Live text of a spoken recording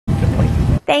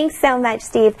Thanks so much,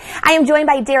 Steve. I am joined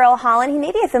by Daryl Holland. He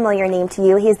may be a familiar name to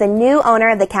you. He's the new owner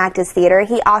of the Cactus Theater.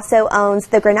 He also owns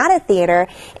the Granada Theater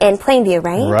in Plainview,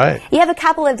 right? Right. You have a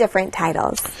couple of different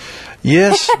titles.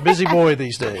 Yes, busy boy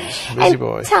these days. Busy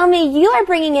boy. Tell me, you are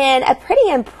bringing in a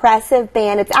pretty impressive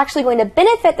band. It's actually going to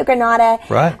benefit the Granada.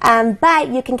 Right. But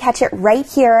you can catch it right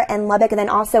here in Lubbock and then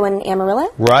also in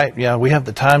Amarillo. Right, yeah. We have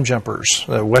the Time Jumpers,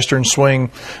 the Western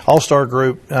Swing all-star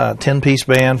group, 10-piece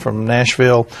band from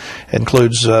Nashville. It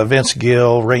includes Vince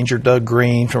Gill, Ranger Doug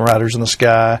Green from Riders in the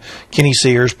Sky, Kenny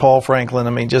Sears, Paul Franklin. I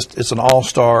mean, just it's an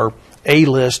all-star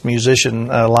A-list musician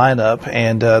lineup,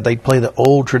 and they play the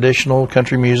old traditional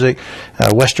country music,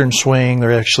 Western swing.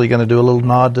 They're actually going to do a little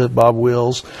nod to Bob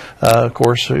Wills, of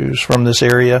course, who's from this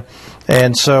area.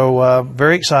 And so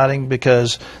very exciting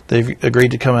because they've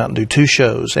agreed to come out and do 2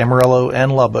 shows, Amarillo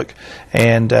and Lubbock,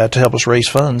 and to help us raise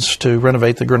funds to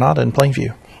renovate the Granada in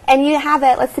Plainview. And you have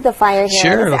it. Let's see the flyer here.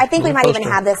 Sure. I think we might even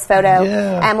have this photo.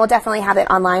 Yeah. And we'll definitely have it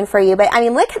online for you. But, I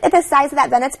mean, look at the size of that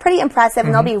band. It's pretty impressive.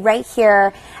 And they'll be right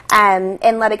here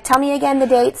in Lubbock. Tell me again the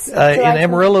dates. In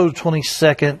Amarillo,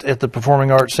 22nd at the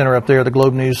Performing Arts Center up there, the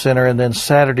Globe News Center, and then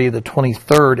Saturday, the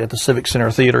 23rd at the Civic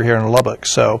Center Theater here in Lubbock.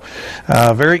 So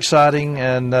very exciting,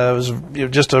 and it was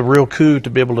just a real coup to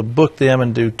be able to book them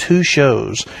and do 2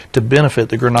 shows to benefit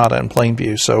the Granada and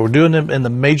Plainview. So we're doing them in the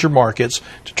major markets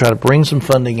to try to bring some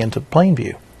funding into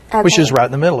Plainview. Okay. Which is right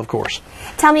in the middle, of course.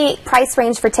 Tell me price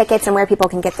range for tickets and where people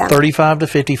can get them. $35 to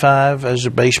 $55 as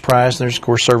a base price. There's, of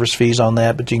course, service fees on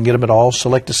that, but you can get them at all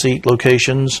select-a-seat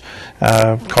locations,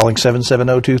 calling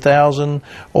 770-2000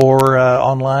 or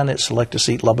online at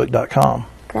selectaseatlubbock.com.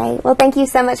 Great. Well, thank you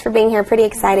so much for being here. Pretty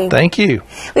exciting. Thank you.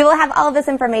 We will have all of this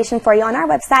information for you on our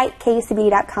website,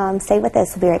 kcbd.com. Stay with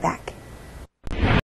us. We'll be right back.